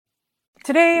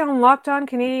Today on Locked On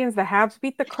Canadiens, the Habs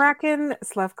beat the Kraken.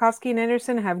 Slafkovsky and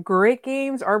Anderson have great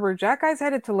games. Arber Xhekaj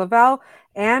headed to Laval,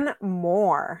 and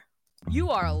more.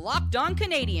 You are Locked On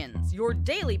Canadiens, your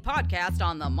daily podcast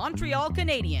on the Montreal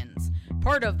Canadiens.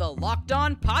 Part of the Locked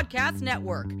On Podcast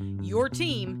Network, your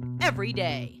team every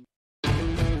day.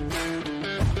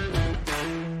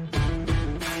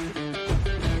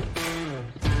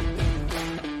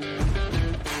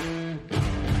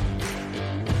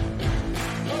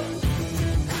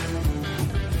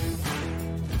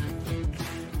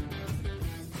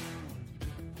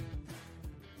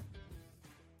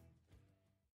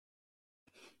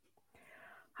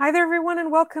 Hi there, everyone,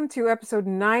 and welcome to episode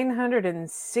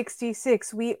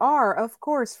 966. We are, of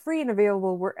course, free and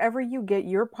available wherever you get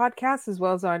your podcasts, as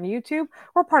well as on YouTube.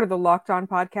 We're part of the Locked On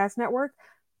Podcast Network,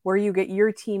 where you get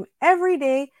your team every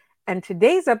day. And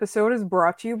today's episode is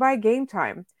brought to you by Game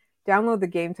Time. Download the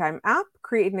Game Time app,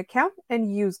 create an account,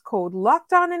 and use code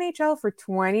LOCKEDONNHL for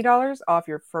 $20 off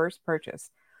your first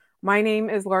purchase. My name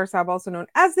is Laura Saab, also known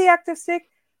as the Active Stick.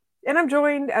 And I'm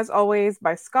joined, as always,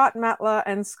 by Scott Matla.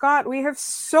 And Scott, we have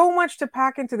so much to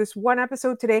pack into this one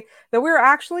episode today that we're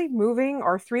actually moving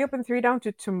our 3 up and 3 down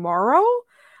to tomorrow.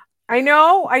 I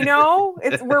know.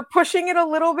 We're pushing it a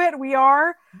little bit. We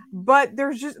are, but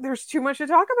there's too much to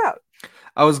talk about.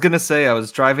 I was going to say, I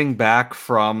was driving back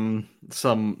from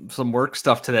some work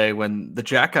stuff today when the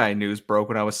Xhekaj news broke,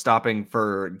 when I was stopping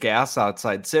for gas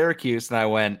outside Syracuse, and I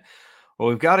went, well,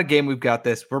 we've got a game, we've got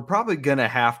this. We're probably going to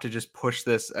have to just push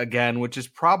this again, which is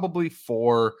probably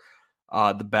for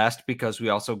the best, because we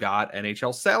also got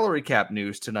NHL salary cap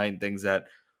news tonight and things that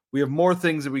we have more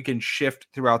things that we can shift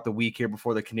throughout the week here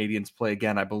before the Canadiens play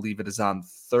again. I believe it is on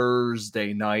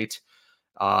Thursday night.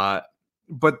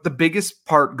 But the biggest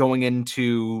part going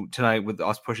into tonight with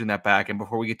us pushing that back, and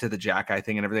before we get to the Xhekaj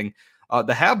thing and everything,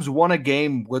 the Habs won a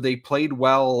game where they played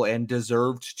well and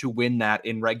deserved to win that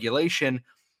in regulation.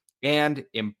 And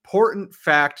important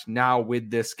fact now with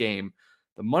this game,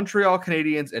 the Montreal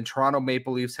Canadiens and Toronto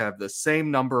Maple Leafs have the same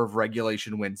number of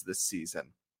regulation wins this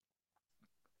season.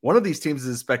 One of these teams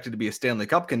is expected to be a Stanley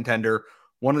Cup contender.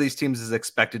 One of these teams is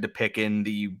expected to pick in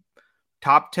the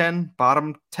top 10,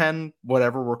 bottom 10,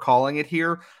 whatever we're calling it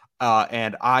here.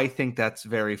 And I think that's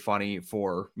very funny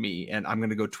for me. And I'm going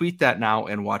to go tweet that now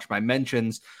and watch my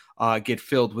mentions get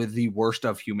filled with the worst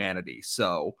of humanity.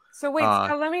 So wait,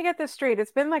 let me get this straight.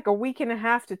 It's been like a week and a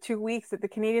half to 2 weeks that the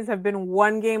Canadiens have been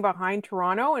one game behind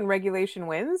Toronto in regulation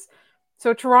wins.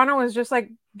 So Toronto is just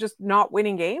not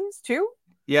winning games too?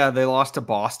 Yeah, they lost to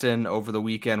Boston over the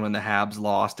weekend when the Habs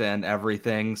lost and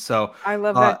everything. So I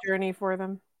love that journey for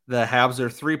them. The Habs are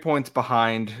 3 points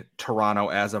behind Toronto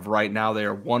as of right now. They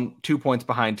are 2 points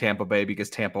behind Tampa Bay because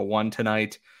Tampa won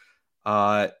tonight.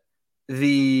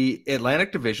 The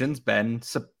Atlantic Division's been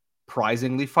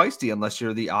surprisingly feisty, unless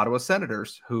you're the Ottawa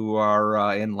Senators, who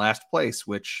are in last place,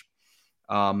 which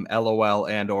LOL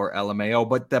and or LMAO.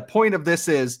 But the point of this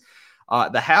is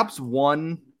the Habs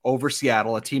won over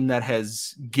Seattle, a team that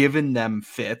has given them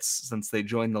fits since they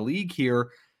joined the league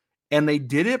here. And they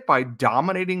did it by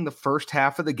dominating the first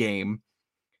half of the game,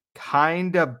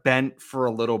 kind of bent for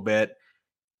a little bit,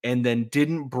 and then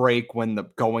didn't break when the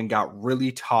going got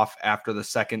really tough after the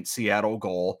second Seattle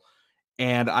goal.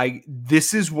 And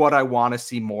this is what I want to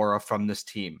see more of from this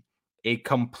team. A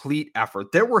complete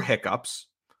effort. There were hiccups.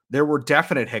 There were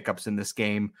definite hiccups in this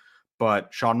game,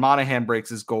 but Sean Monahan breaks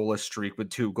his goalless streak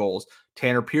with 2 goals.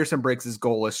 Tanner Pearson breaks his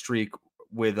goalless streak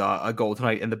with a goal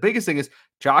tonight. And the biggest thing is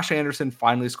Josh Anderson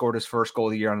finally scored his first goal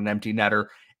of the year on an empty netter,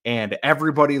 and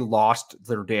everybody lost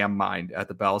their damn mind at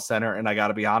the Bell Center. And I got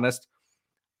to be honest,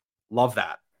 love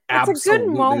that. It's Absolutely a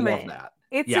good moment. Love that.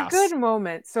 It's a good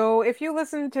moment. So if you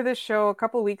listened to this show a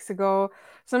couple weeks ago,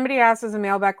 somebody asked us a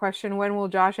mailbag question: when will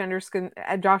Josh Anderson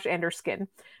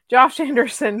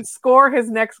score his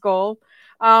next goal,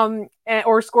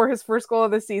 or score his first goal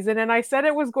of the season? And I said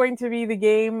it was going to be the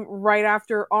game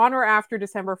on or after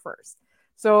December 1st.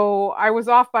 So I was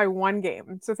off by 1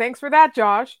 game. So thanks for that,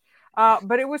 Josh.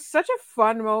 But it was such a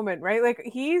fun moment, right? Like,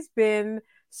 he's been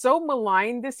so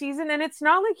maligned this season, and it's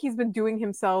not like he's been doing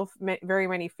himself very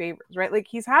many favors, right? Like,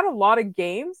 he's had a lot of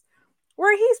games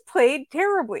where he's played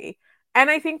terribly, and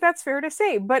I think that's fair to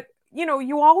say. But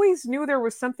you always knew there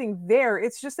was something there.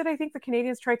 It's just that I think the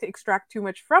Canadiens tried to extract too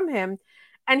much from him,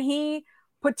 and he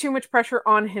put too much pressure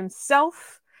on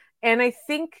himself. And I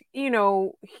think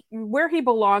where he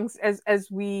belongs,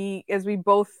 as we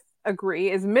both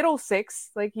agree, is middle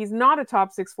 6. Like, he's not a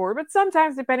top 6 forward, but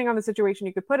sometimes, depending on the situation,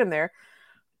 you could put him there.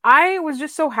 I was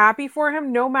just so happy for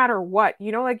him no matter what.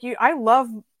 I love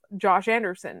Josh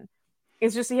Anderson.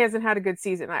 It's just he hasn't had a good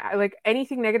season. I like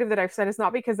anything negative that I've said is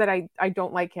not because that I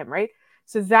don't like him, right?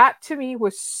 So that to me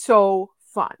was so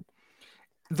fun.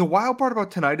 The wild part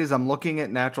about tonight is I'm looking at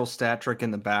natural stat trick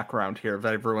in the background here. If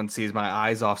everyone sees my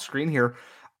eyes off screen here,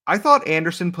 I thought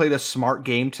Anderson played a smart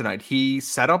game tonight. He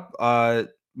set up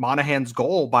Monahan's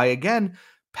goal by, again,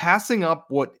 passing up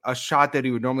what a shot that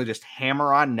he would normally just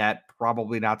hammer on net,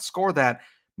 probably not score that.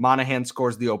 Monahan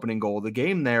scores the opening goal of the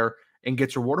game there and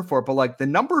gets rewarded for it. But like the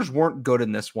numbers weren't good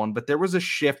in this one, but there was a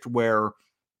shift where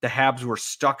the Habs were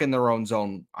stuck in their own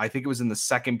zone. I think it was in the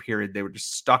second period. They were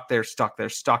just stuck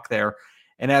there.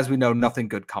 And as we know, nothing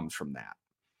good comes from that.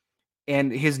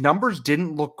 And his numbers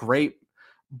didn't look great,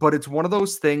 but it's one of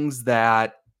those things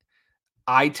that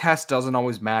eye test doesn't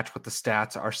always match what the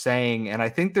stats are saying. And I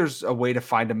think there's a way to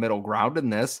find a middle ground in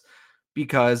this,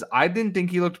 because I didn't think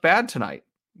he looked bad tonight,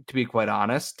 to be quite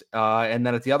honest. And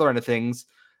then at the other end of things,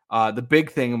 the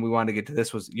big thing, and we wanted to get to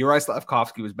this, was Juraj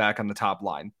Slafkovsky was back on the top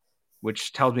line,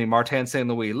 which tells me Martin St.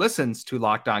 Louis listens to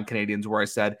Locked On Canadiens, where I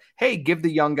said, hey, give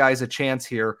the young guys a chance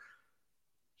here.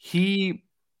 He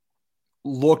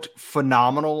looked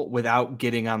phenomenal without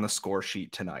getting on the score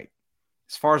sheet tonight.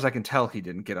 As far as I can tell, he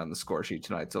didn't get on the score sheet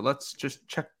tonight. So let's just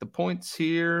check the points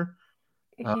here.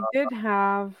 He did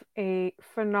have a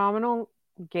phenomenal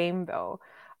game, though.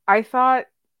 I thought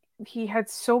he had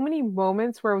so many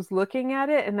moments where I was looking at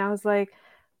it and I was like,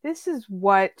 this is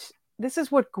what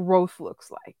growth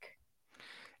looks like.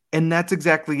 And that's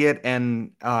exactly it.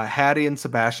 And Hattie and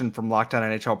Sebastian from Locked On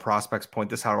NHL Prospects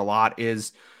point this out a lot,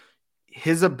 is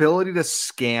his ability to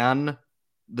scan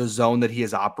the zone that he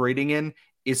is operating in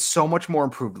is so much more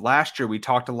improved. Last year, we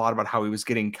talked a lot about how he was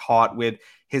getting caught with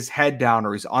his head down,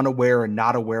 or he's unaware and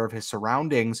not aware of his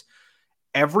surroundings.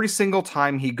 Every single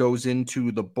time he goes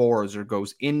into the boards or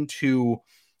goes into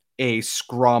a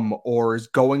scrum or is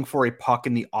going for a puck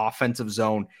in the offensive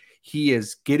zone, he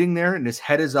is getting there and his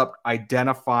head is up,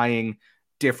 identifying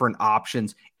different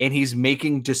options, and he's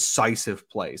making decisive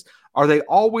plays. Are they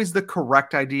always the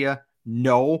correct idea?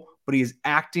 No, but he is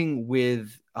acting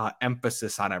with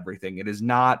emphasis on everything. It is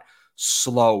not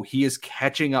slow. He is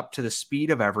catching up to the speed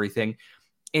of everything,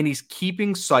 and he's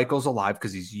keeping cycles alive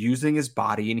because he's using his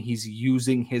body and he's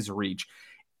using his reach.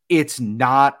 It's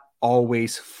not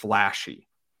always flashy.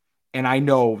 And I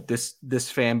know this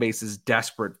fan base is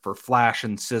desperate for flash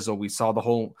and sizzle. We saw the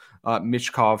whole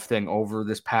Michkov thing over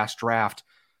this past draft.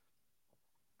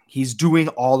 He's doing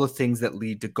all the things that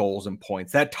lead to goals and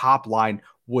points. That top line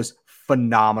was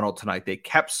phenomenal tonight. They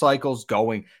kept cycles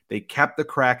going. They kept the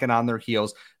Kraken on their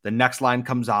heels. The next line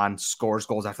comes on, scores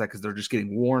goals after that because they're just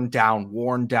getting worn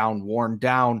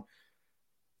down.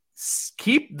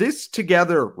 Keep this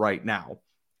together right now.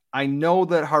 I know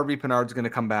that Harvey Pinard's going to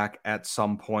come back at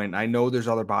some point. I know there's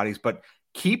other bodies, but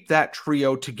keep that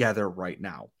trio together right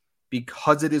now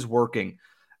because it is working.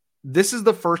 This is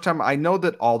the first time. I know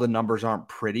that all the numbers aren't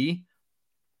pretty,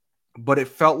 but it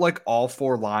felt like all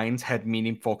four lines had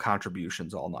meaningful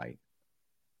contributions all night.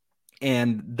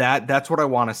 And that's what I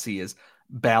want to see, is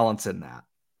balance in that.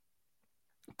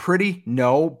 Pretty,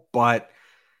 no, but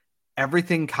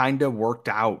everything kind of worked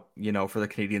out, for the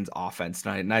Canadiens offense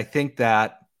tonight. And I think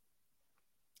that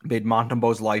made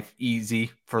Montembeault's life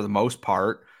easy for the most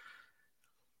part.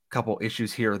 Couple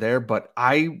issues here or there, but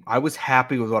I was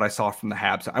happy with what I saw from the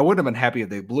Habs. I wouldn't have been happy if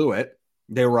they blew it.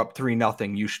 They were up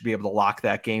 3-0. You should be able to lock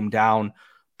that game down,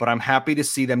 but I'm happy to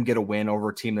see them get a win over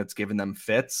a team that's given them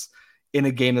fits in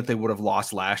a game that they would have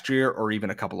lost last year or even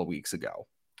a couple of weeks ago.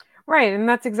 Right, and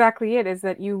that's exactly it, is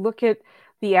that you look at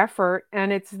the effort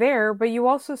and it's there, but you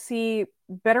also see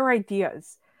better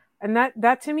ideas. And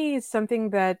that to me is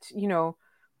something that,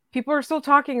 people are still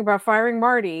talking about firing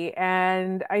Marty,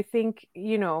 and I think,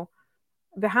 the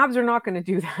Habs are not going to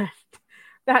do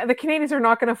that. The Canadiens are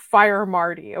not going to fire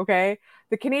Marty, okay?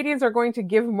 The Canadiens are going to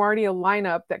give Marty a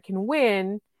lineup that can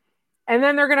win, and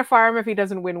then they're going to fire him if he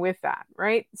doesn't win with that,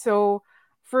 right? So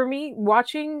for me,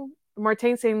 watching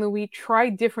Martin St. Louis try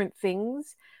different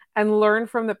things and learn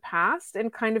from the past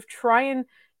and kind of try and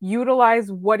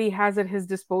utilize what he has at his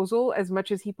disposal as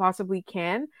much as he possibly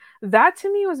can, that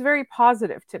to me was very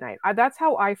positive tonight. That's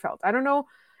how I felt. I don't know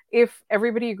if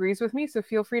everybody agrees with me, so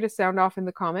feel free to sound off in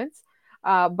the comments.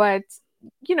 But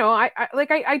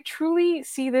I truly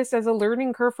see this as a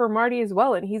learning curve for Marty as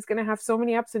well, and he's going to have so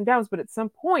many ups and downs. But at some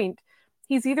point,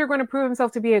 he's either going to prove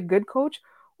himself to be a good coach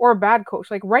or a bad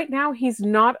coach. Like right now, he's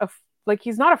not a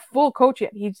full coach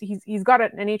yet. He's got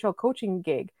an NHL coaching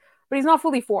gig, but he's not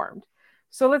fully formed.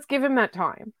 So let's give him that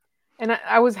time. And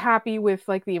I was happy with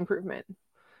the improvement.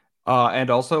 And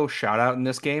also shout out in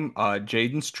this game,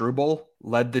 Jaden Struble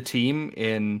led the team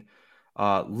in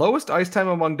lowest ice time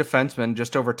among defensemen,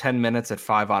 just over 10 minutes at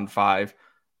 5-on-5.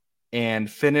 and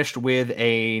finished with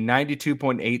a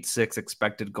 92.86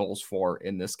 expected goals for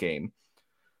in this game.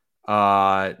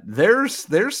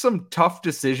 There's some tough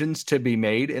decisions to be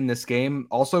made in this game.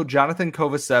 Also, Jonathan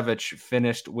Kovacevic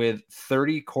finished with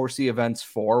 30 Corsi events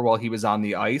for while he was on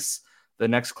the ice. The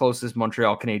next closest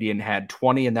Montreal Canadien had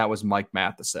 20, and that was Mike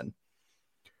Matheson.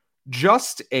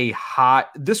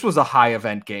 This was a high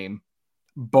event game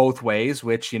both ways,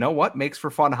 which, you know what, makes for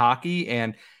fun hockey.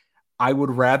 And I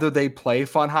would rather they play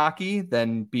fun hockey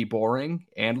than be boring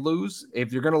and lose.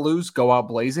 If you're going to lose, go out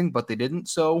blazing, but they didn't.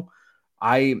 So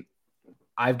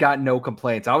I've got no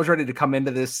complaints. I was ready to come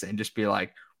into this and just be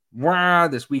like, wow,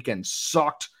 this weekend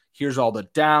sucked. Here's all the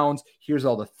downs. Here's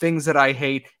all the things that I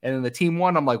hate. And then the team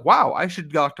won. I'm like, wow, I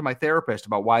should talk to my therapist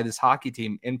about why this hockey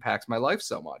team impacts my life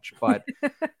so much. But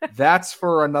that's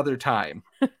for another time.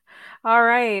 All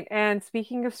right. And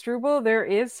speaking of Struble, there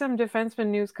is some defenseman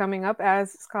news coming up.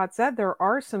 As Scott said, there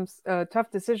are some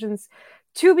tough decisions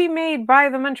to be made by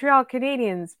the Montreal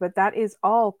Canadiens, but that is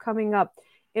all coming up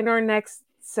in our next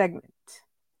segment.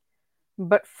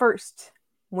 But first,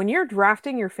 when you're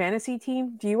drafting your fantasy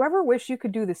team, do you ever wish you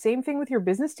could do the same thing with your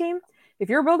business team? If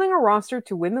you're building a roster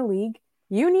to win the league,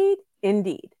 you need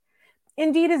Indeed.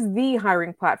 Indeed is the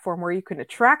hiring platform where you can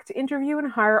attract, interview,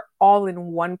 and hire all in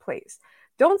one place.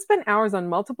 Don't spend hours on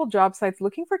multiple job sites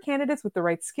looking for candidates with the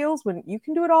right skills when you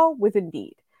can do it all with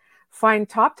Indeed. Find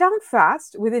top talent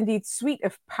fast with Indeed's suite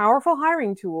of powerful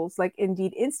hiring tools like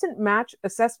Indeed Instant Match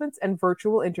assessments and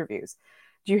virtual interviews.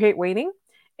 Do you hate waiting?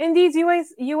 Indeed's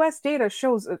US data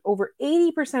shows that over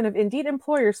 80% of Indeed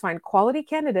employers find quality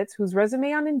candidates whose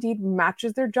resume on Indeed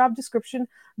matches their job description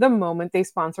the moment they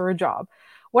sponsor a job.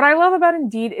 What I love about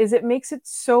Indeed is it makes it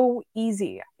so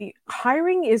easy.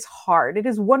 Hiring is hard. It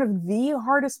is one of the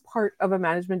hardest part of a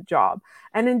management job.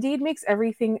 And Indeed makes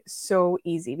everything so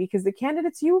easy because the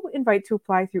candidates you invite to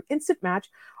apply through Instant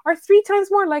Match are 3 times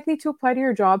more likely to apply to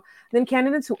your job than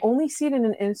candidates who only see it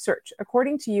in an search,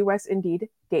 according to US Indeed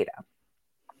data.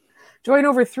 Join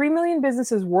over 3 million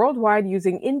businesses worldwide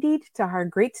using Indeed to hire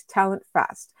great talent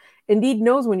fast. Indeed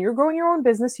knows when you're growing your own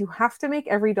business, you have to make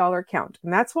every dollar count.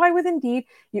 And that's why with Indeed,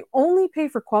 you only pay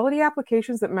for quality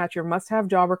applications that match your must-have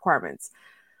job requirements.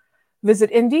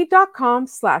 Visit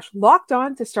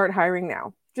Indeed.com/lockedon to start hiring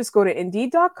now. Just go to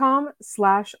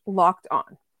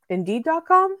Indeed.com/lockedon.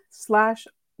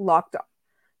 Indeed.com/lockedon.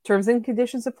 Terms and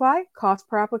conditions apply. Cost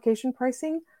per application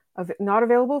pricing not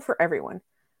available for everyone.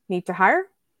 Need to hire?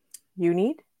 You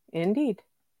need Indeed.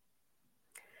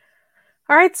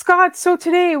 All right, Scott. So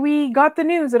today we got the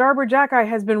news that Arber Xhekaj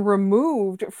has been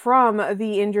removed from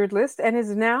the injured list and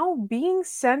is now being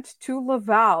sent to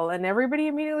Laval. And everybody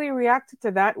immediately reacted to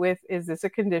that with, is this a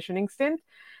conditioning stint?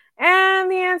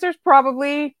 And the answer is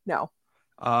probably no.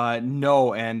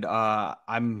 No, and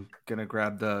I'm going to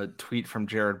grab the tweet from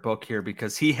Jared Book here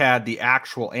because he had the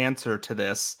actual answer to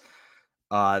this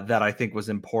that I think was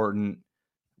important.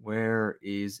 Where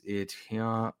is it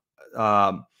here?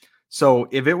 So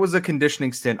if it was a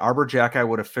conditioning stint, Arber Xhekaj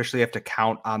would officially have to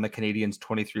count on the Canadiens'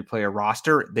 23-player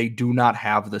roster. They do not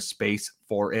have the space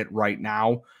for it right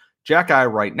now.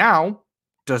 Xhekaj right now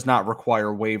does not require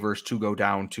waivers to go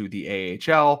down to the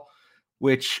AHL,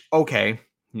 which, okay,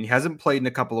 he hasn't played in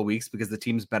a couple of weeks because the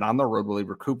team's been on the road while he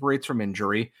recuperates from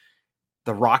injury.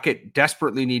 The Rocket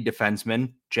desperately need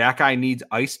defensemen. Xhekaj needs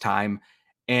ice time.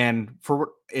 And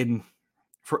for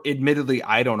admittedly,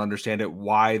 I don't understand it,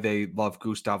 why they love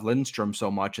Gustav Lindstrom so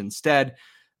much. Instead,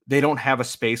 they don't have a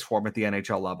space for him at the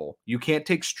NHL level. You can't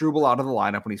take Struble out of the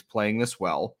lineup when he's playing this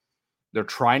well. They're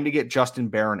trying to get Justin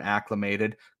Barron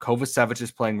acclimated. Kovacevic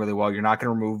is playing really well. You're not going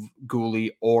to remove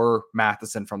Gooley or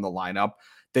Matheson from the lineup.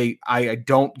 I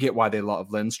don't get why they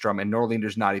love Lindstrom, and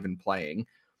Norlinder's not even playing.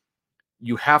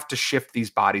 You have to shift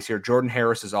these bodies here. Jordan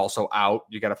Harris is also out.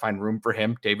 You got to find room for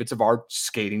him. David Savard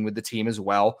skating with the team as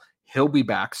well. He'll be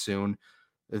back soon.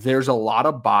 There's a lot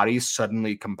of bodies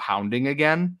suddenly compounding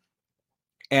again.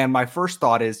 And my first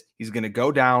thought is he's going to go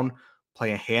down,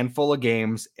 play a handful of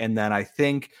games. And then I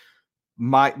think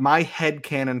my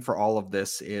headcanon for all of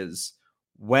this is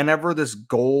whenever this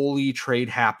goalie trade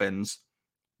happens,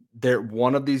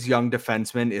 one of these young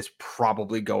defensemen is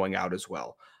probably going out as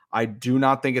well. I do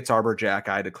not think it's Arber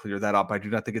Xhekaj to clear that up. I do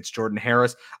not think it's Jordan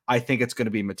Harris. I think it's going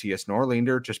to be Matthias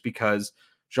Norlinder just because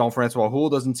Jean-Francois Houle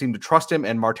doesn't seem to trust him,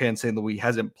 and Martin St. Louis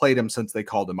hasn't played him since they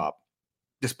called him up,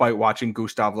 despite watching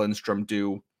Gustav Lindstrom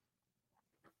do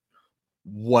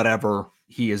whatever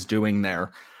he is doing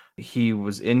there. He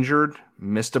was injured,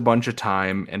 missed a bunch of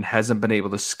time, and hasn't been able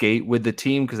to skate with the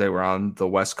team because they were on the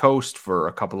West Coast for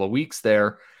a couple of weeks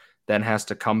there, then has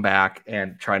to come back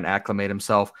and try and acclimate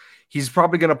himself. He's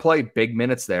probably going to play big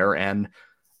minutes there, and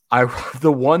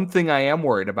The one thing I am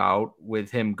worried about with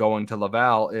him going to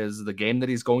Laval is the game that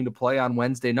he's going to play on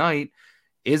Wednesday night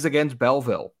is against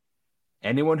Belleville.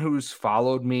 Anyone who's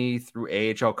followed me through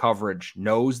AHL coverage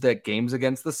knows that games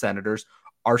against the Senators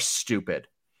are stupid.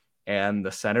 And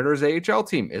the Senators AHL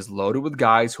team is loaded with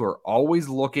guys who are always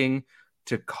looking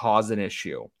to cause an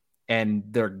issue. And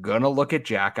they're going to look at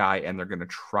Xhekaj and they're going to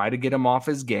try to get him off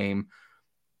his game.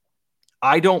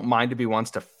 I don't mind if he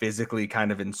wants to physically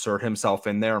kind of insert himself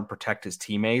in there and protect his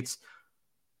teammates,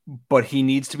 but he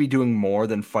needs to be doing more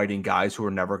than fighting guys who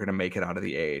are never going to make it out of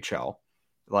the AHL.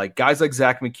 Like guys like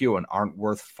Zach McEwen aren't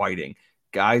worth fighting.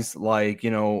 Guys like,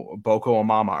 Boko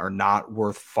Amama are not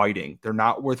worth fighting. They're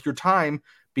not worth your time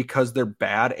because they're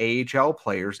bad AHL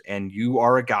players and you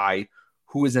are a guy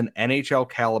who is an NHL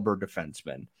caliber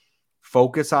defenseman.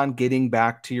 Focus on getting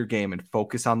back to your game and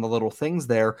focus on the little things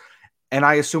there. And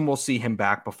I assume we'll see him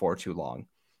back before too long.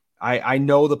 I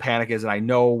know the panic is, and I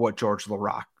know what George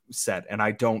Laraque said, and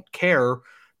I don't care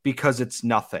because it's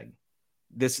nothing.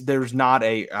 There's not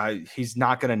he's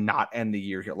not going to not end the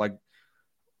year here. Like,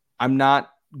 I'm not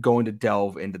going to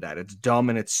delve into that. It's dumb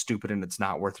and it's stupid and it's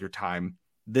not worth your time.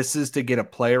 This is to get a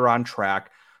player on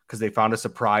track because they found a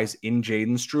surprise in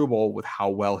Jaden Struble with how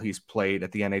well he's played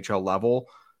at the NHL level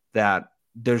that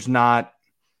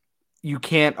you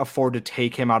can't afford to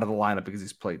take him out of the lineup because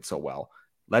he's played so well.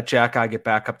 Let Xhekaj get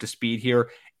back up to speed here,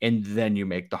 and then you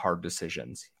make the hard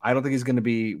decisions. I don't think he's going to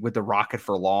be with the Rocket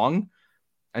for long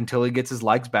until he gets his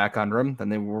legs back under him. Then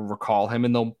they will recall him,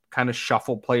 and they'll kind of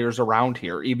shuffle players around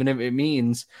here, even if it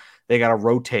means they got to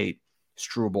rotate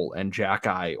Struble and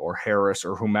Xhekaj or Harris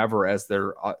or whomever as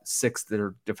their sixth,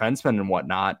 their defensemen and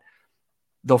whatnot.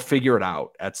 They'll figure it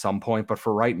out at some point. But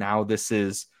for right now, this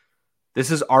is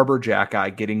Arber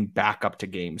Xhekaj getting back up to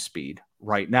game speed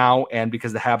right now. And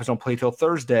because the Habs don't play till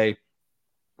Thursday,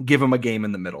 give him a game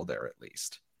in the middle there at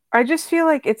least. I just feel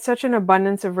like it's such an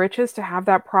abundance of riches to have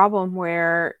that problem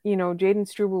where, Jaden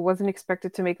Struble wasn't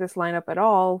expected to make this lineup at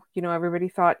all. Everybody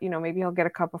thought, maybe he'll get a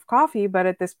cup of coffee. But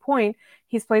at this point,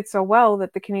 he's played so well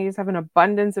that the Canadiens have an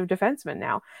abundance of defensemen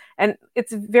now. And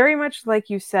it's very much like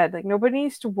you said, like nobody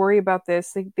needs to worry about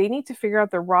this. Like, they need to figure out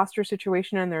their roster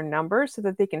situation and their numbers so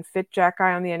that they can fit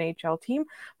Xhekaj on the NHL team.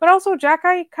 But also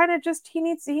Xhekaj kind of just, he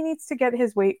needs to get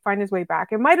find his way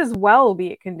back. It might as well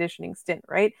be a conditioning stint,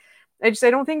 right? I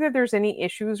don't think that there's any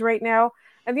issues right now.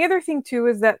 And the other thing too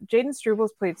is that Jaden Struble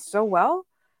has played so well,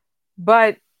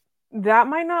 but that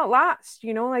might not last.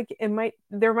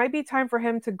 There might be time for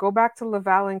him to go back to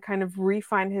Laval and kind of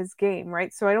refine his game,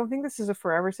 right? So I don't think this is a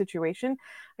forever situation.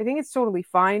 I think it's totally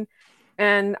fine.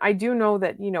 And I do know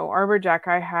that, Arber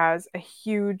Xhekaj has a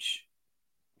huge,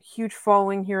 huge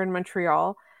following here in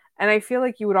Montreal. And I feel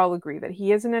like you would all agree that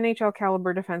he is an NHL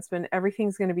caliber defenseman.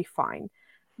 Everything's going to be fine.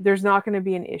 There's not going to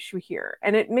be an issue here.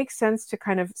 And it makes sense to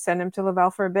kind of send him to Laval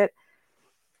for a bit.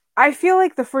 I feel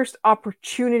like the first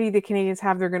opportunity the Canadiens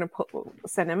have, they're going to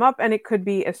send him up, and it could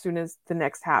be as soon as the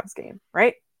next Habs game,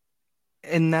 right?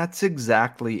 And that's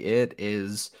exactly it,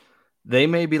 is they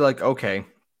may be like, okay,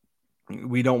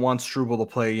 we don't want Struble to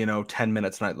play, 10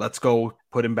 minutes tonight. Let's go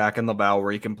put him back in Laval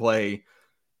where he can play,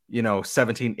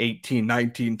 17, 18,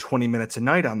 19, 20 minutes a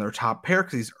night on their top pair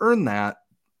because he's earned that.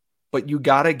 But you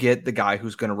got to get the guy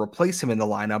who's going to replace him in the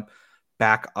lineup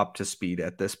back up to speed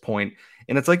at this point.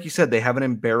 And it's like you said, they have an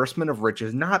embarrassment of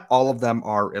riches. Not all of them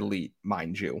are elite,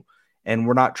 mind you. And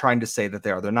we're not trying to say that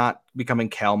they are. They're not becoming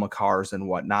Cal McCarrs and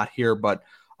whatnot here. But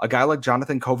a guy like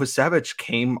Jonathan Kovacevic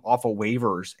came off of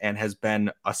waivers and has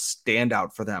been a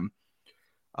standout for them.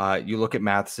 You look at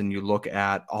Matheson, you look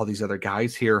at all these other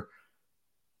guys here.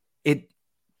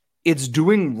 It's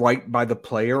doing right by the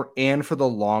player and for the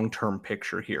long-term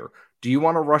picture here. Do you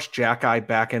want to rush Xhekaj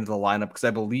back into the lineup? Because I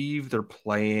believe they're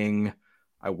playing,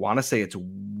 I want to say it's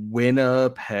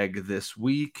Winnipeg this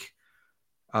week.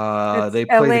 They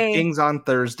play the Kings on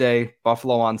Thursday,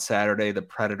 Buffalo on Saturday, the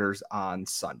Predators on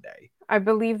Sunday. I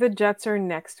believe the Jets are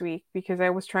next week because I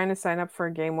was trying to sign up for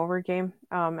a game-over game,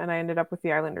 and I ended up with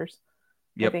the Islanders.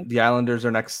 Yep, the Islanders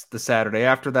are the Saturday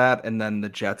after that, and then the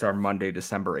Jets are Monday,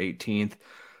 December 18th.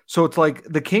 So it's like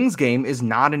the Kings game is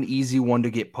not an easy one to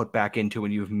get put back into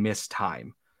when you've missed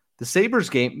time. The Sabres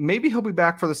game, maybe he'll be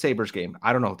back for the Sabres game.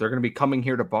 I don't know. They're going to be coming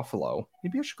here to Buffalo.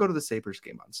 Maybe I should go to the Sabres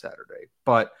game on Saturday.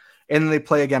 And then they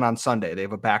play again on Sunday. They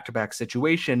have a back-to-back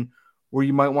situation where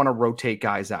you might want to rotate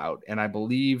guys out. And I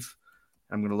believe,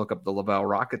 I'm going to look up the Laval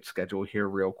Rocket schedule here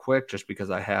real quick just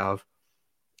because I have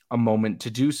a moment to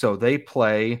do so. They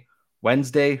play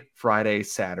Wednesday, Friday,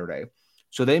 Saturday.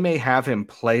 So they may have him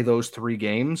play those 3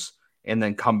 games and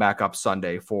then come back up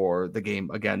Sunday for the game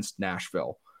against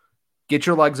Nashville. Get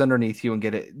your legs underneath you and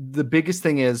get it. The biggest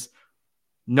thing is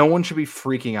No one should be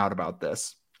freaking out about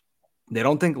this. They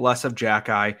don't think less of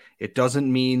Xhekaj. It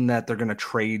doesn't mean that they're going to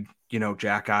trade,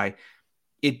 Xhekaj.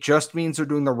 It just means they're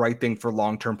doing the right thing for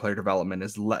long-term player development,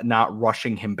 is not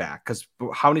rushing him back. Because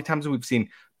how many times have we seen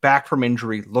back from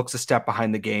injury, looks a step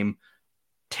behind the game,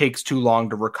 takes too long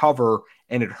to recover,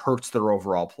 and it hurts their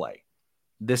overall play.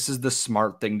 This is the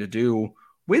smart thing to do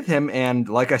with him. And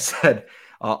like I said,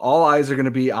 all eyes are going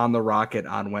to be on the Rocket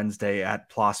on Wednesday at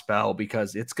Place Bell,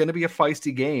 because it's going to be a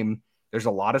feisty game. There's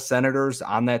a lot of Senators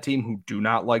on that team who do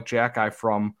not like Xhekaj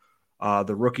from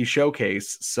the rookie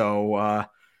showcase. So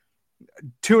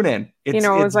tune in.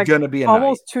 It's like going to be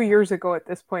almost 2 years ago at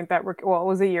this point, it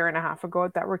was a year and a half ago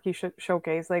at that rookie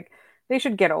showcase. Like, they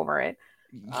should get over it.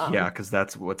 Yeah, because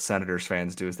that's what Senators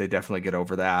fans do, is they definitely get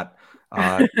over that.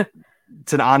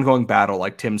 It's an ongoing battle,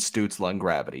 like Tim Stützle and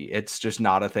gravity. It's just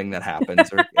not a thing that happens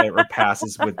or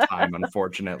passes with time,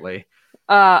 unfortunately.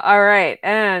 All right.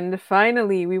 And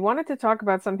finally, we wanted to talk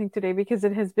about something today because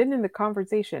it has been in the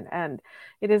conversation, and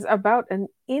it is about an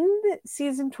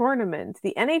in-season tournament.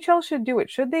 The NHL should do it.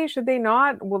 Should they? Should they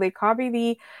not? Will they copy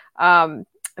the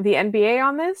NBA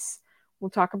on this?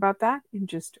 We'll talk about that in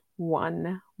just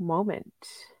one moment.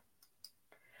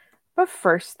 But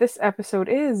first, this episode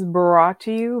is brought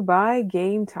to you by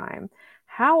Game Time.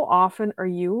 How often are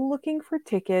you looking for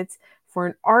tickets for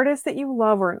an artist that you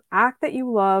love or an act that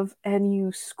you love, and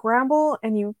you scramble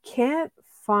and you can't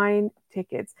find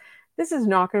tickets? This is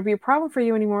not going to be a problem for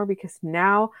you anymore, because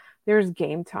now there's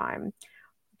Game Time.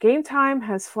 Game Time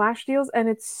has flash deals, and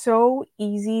it's so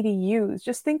easy to use.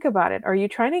 Just think about it. Are you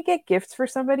trying to get gifts for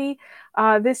somebody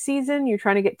this season? You're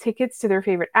trying to get tickets to their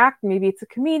favorite act. Maybe it's a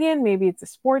comedian. Maybe it's a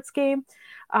sports game.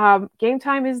 Game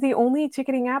Time is the only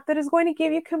ticketing app that is going to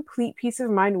give you complete peace of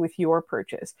mind with your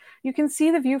purchase. You can see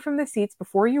the view from the seats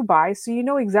before you buy, so you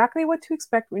know exactly what to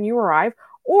expect when you arrive,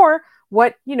 or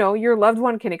what your loved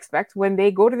one can expect when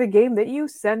they go to the game that you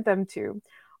sent them to.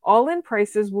 All-in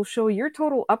prices will show your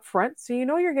total upfront, so you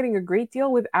know you're getting a great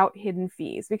deal without hidden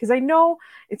fees. Because I know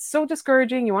it's so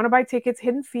discouraging. You want to buy tickets.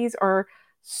 Hidden fees are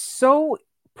so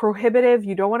prohibitive.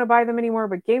 You don't want to buy them anymore,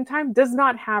 but Game Time does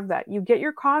not have that. You get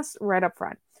your costs right up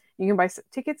front. You can buy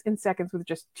tickets in seconds with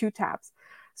just 2 taps.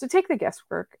 So take the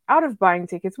guesswork out of buying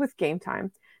tickets with Game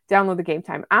Time. Download the Game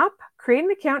Time app, create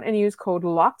an account, and use code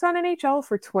LOCKEDONNHL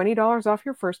for $20 off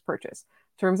your first purchase.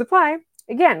 Terms apply.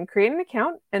 Again, create an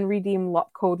account and redeem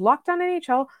code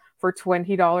LOCKEDONNHL for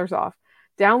 $20 off.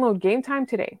 Download Game Time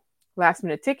today. Last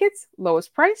minute tickets,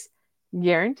 lowest price,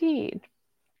 guaranteed.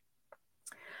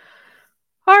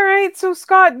 All right, so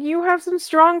Scott, you have some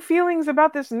strong feelings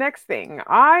about this next thing.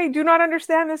 I do not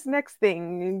understand this next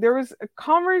thing. There was a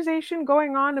conversation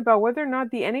going on about whether or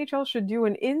not the NHL should do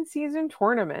an in-season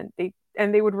tournament.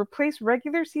 They would replace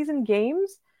regular season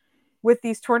games with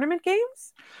these tournament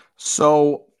games?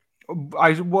 So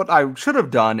what I should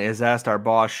have done is asked our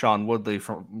boss, Sean Woodley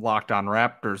from Locked On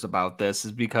Raptors, about this,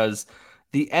 is because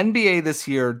the NBA this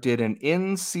year did an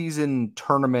in-season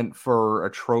tournament for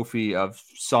a trophy of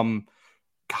some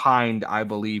kind, I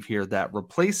believe here, that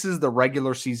replaces the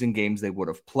regular season games they would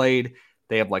have played.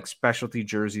 They have like specialty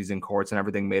jerseys and courts and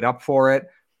everything made up for it.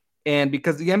 And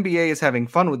because the NBA is having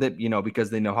fun with it, because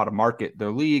they know how to market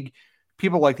their league,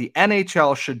 people like the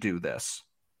NHL should do this.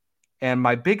 And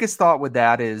my biggest thought with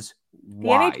that is,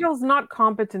 why? The NHL is not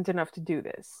competent enough to do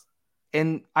this.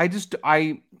 And I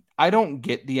don't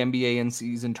get the NBA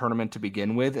in-season tournament to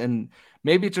begin with. And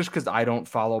maybe it's just because I don't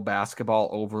follow basketball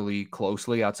overly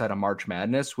closely outside of March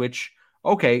Madness, which,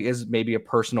 okay, is maybe a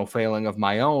personal failing of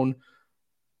my own.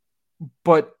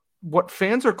 But what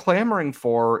fans are clamoring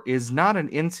for is not an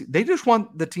in-season. They just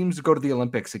want the teams to go to the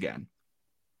Olympics again.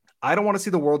 I don't want to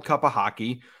see the World Cup of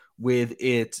Hockey with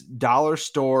its dollar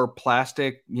store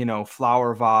plastic,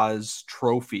 flower vase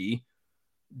trophy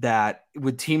that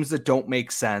with teams that don't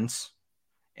make sense,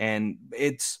 and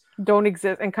don't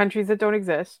exist, and countries that don't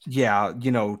exist. Yeah.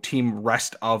 Team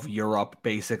rest of Europe,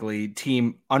 basically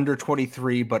team under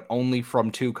 23, but only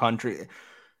from 2 countries,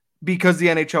 because the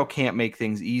NHL can't make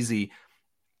things easy.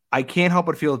 I can't help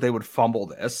but feel that they would fumble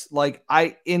this. Like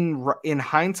in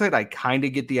hindsight, I kind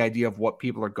of get the idea of what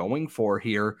people are going for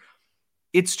here.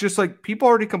 It's just like people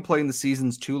already complain the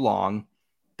season's too long,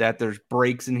 that there's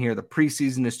breaks in here. The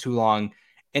preseason is too long.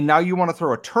 And now you want to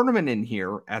throw a tournament in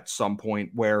here at some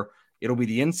point where it'll be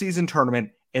the in-season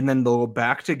tournament, and then they'll go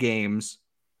back to games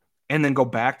and then go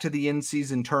back to the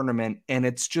in-season tournament. And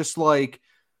it's just like,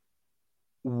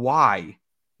 why?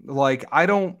 Like, I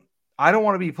don't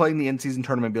want to be playing the in-season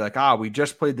tournament and be like, we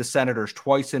just played the Senators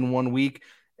twice in 1 week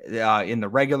in the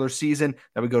regular season.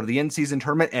 Then we go to the in-season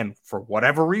tournament, and for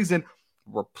whatever reason,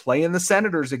 we're playing the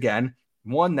Senators again.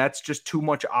 One, that's just too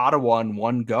much Ottawa in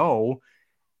one go.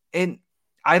 And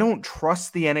I don't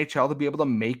trust the NHL to be able to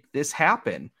make this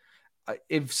happen.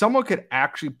 If someone could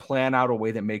actually plan out a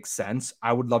way that makes sense,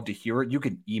 I would love to hear it. You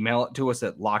can email it to us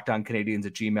at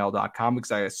lockedoncanadians@gmail.com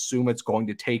because I assume it's going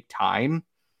to take time.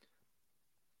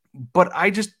 But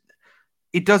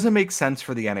it doesn't make sense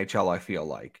for the NHL, I feel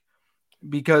like,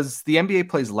 because the NBA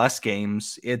plays less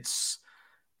games. It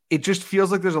just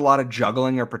feels like there's a lot of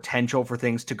juggling or potential for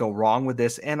things to go wrong with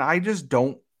this. And I just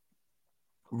don't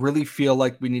really feel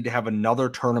like we need to have another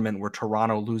tournament where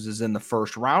Toronto loses in the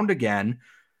first round again,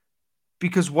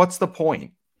 because what's the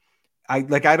point?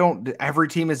 Every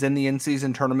team is in the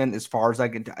in-season tournament as far as I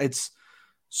can. It's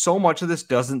so much of this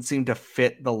doesn't seem to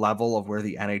fit the level of where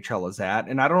the NHL is at.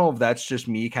 And I don't know if that's just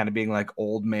me kind of being like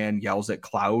old man yells at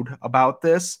cloud about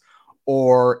this,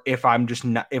 or if I'm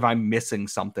missing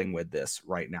something with this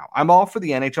right now. I'm all for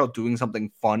the NHL doing something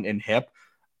fun and hip.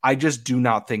 I just do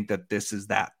not think that this is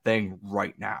that thing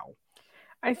right now.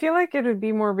 I feel like it would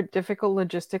be more difficult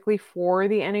logistically for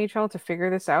the NHL to figure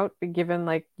this out, given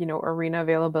arena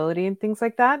availability and things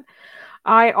like that.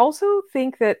 I also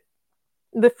think that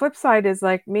the flip side is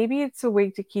like, maybe it's a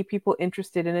way to keep people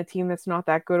interested in a team that's not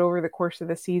that good over the course of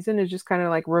the season, is just kind of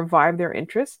like revive their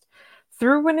interest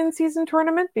through an in-season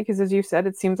tournament, because as you said,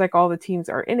 it seems like all the teams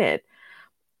are in it.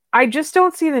 I just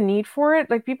don't see the need for it.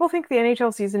 Like, people think the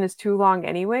NHL season is too long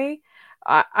anyway.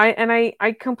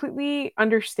 I completely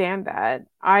understand that.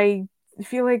 I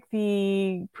feel like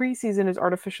the preseason is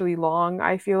artificially long.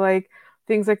 I feel like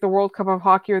things like the World Cup of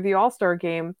Hockey or the All-Star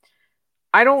game,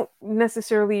 I don't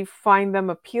necessarily find them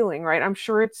appealing, right? I'm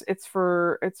sure it's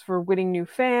for winning new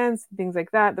fans, things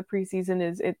like that. The preseason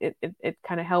is it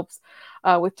kind of helps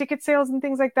with ticket sales and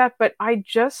things like that. But I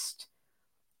just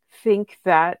think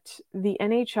that the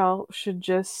NHL should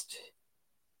just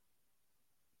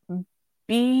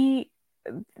be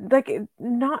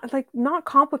not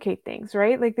complicate things,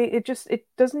 right? Like it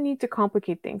doesn't need to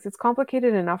complicate things. It's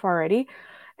complicated enough already.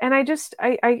 And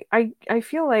I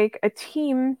feel like a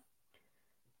team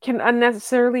can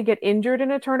unnecessarily get injured in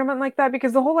a tournament like that,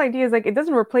 because the whole idea is like, it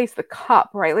doesn't replace the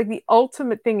cup, right? Like the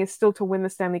ultimate thing is still to win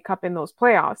the Stanley Cup in those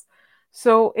playoffs.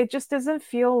 So it just doesn't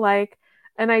feel like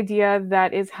an idea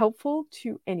that is helpful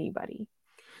to anybody.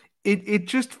 It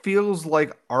just feels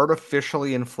like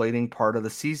artificially inflating part of the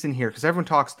season here, because everyone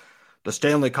talks the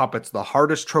Stanley Cup, it's the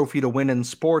hardest trophy to win in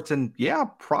sports. And yeah,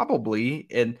 probably.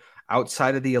 And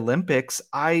outside of the Olympics,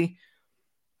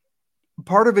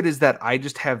 part of it is that I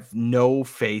just have no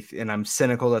faith, and I'm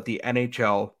cynical that the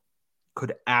NHL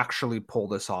could actually pull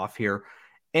this off here.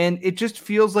 And it just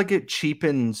feels like it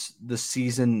cheapens the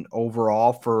season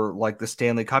overall for like the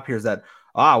Stanley Cup here, is that,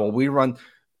 we run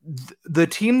the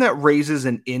team that raises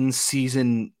an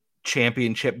in-season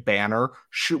championship banner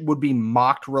would be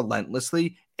mocked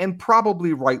relentlessly, and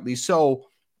probably rightly so,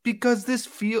 because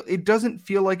it doesn't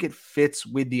feel like it fits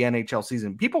with the NHL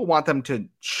season. People want them to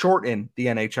shorten the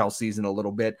NHL season a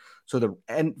little bit, so the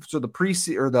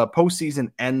preseason or the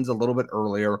postseason ends a little bit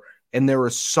earlier, and there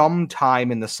is some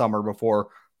time in the summer before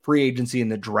free agency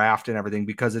and the draft and everything,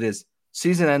 because it is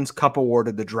season ends, cup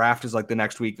awarded, the draft is like the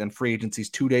next week, then free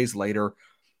agency's 2 days later.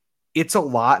 It's a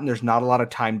lot, and there's not a lot of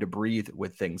time to breathe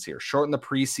with things here. Shorten the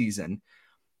preseason.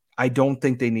 I don't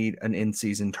think they need an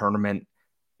in-season tournament.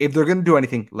 If they're going to do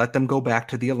anything, let them go back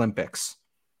to the Olympics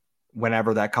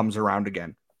whenever that comes around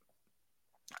again.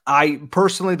 I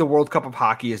personally, the World Cup of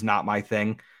Hockey is not my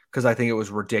thing, because I think it was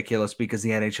ridiculous because the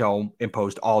NHL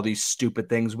imposed all these stupid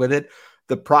things with it.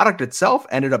 The product itself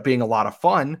ended up being a lot of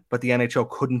fun, but the NHL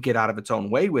couldn't get out of its own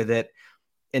way with it.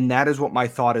 And that is what my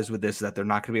thought is with this, that they're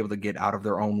not going to be able to get out of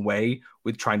their own way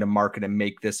with trying to market and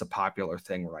make this a popular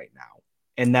thing right now.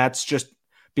 And that's just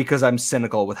because I'm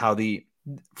cynical with how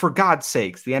for God's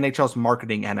sakes, the NHL's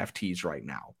marketing NFTs right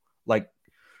now. Like,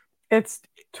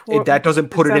 that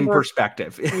doesn't put it in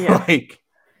perspective. Yeah.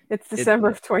 It's December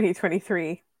of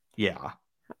 2023. Yeah.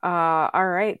 All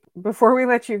right. Before we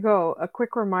let you go, a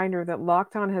quick reminder that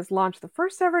Locked On has launched the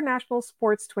first ever national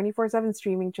sports 24/7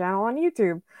 streaming channel on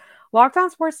YouTube. Locked On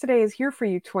Sports Today is here for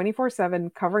you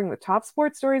 24/7, covering the top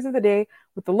sports stories of the day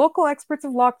with the local experts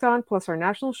of Locked On, plus our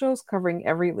national shows covering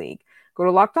every league. Go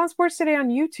to Locked On Sports Today on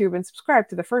YouTube and subscribe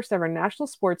to the first ever national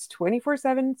sports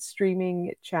 24/7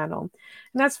 streaming channel.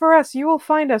 And as for us, you will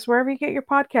find us wherever you get your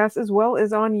podcasts, as well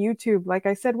as on YouTube. Like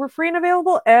I said, we're free and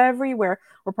available everywhere.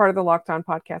 We're part of the Locked On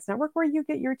Podcast Network, where you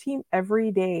get your team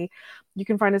every day. You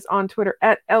can find us on Twitter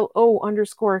at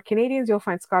LO_Canadians. You'll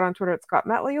find Scott on Twitter at Scott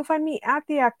Matley. You'll find me at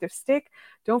The Active Stick.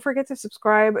 Don't forget to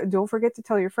subscribe. Don't forget to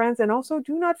tell your friends. And also,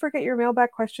 do not forget your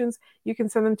mailbag questions. You can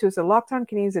send them to us at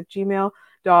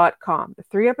lockedoncanadiens@gmail.com. The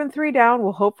 3 up and 3 down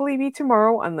will hopefully be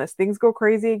tomorrow unless things go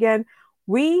crazy again.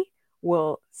 We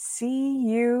will see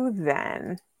you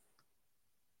then.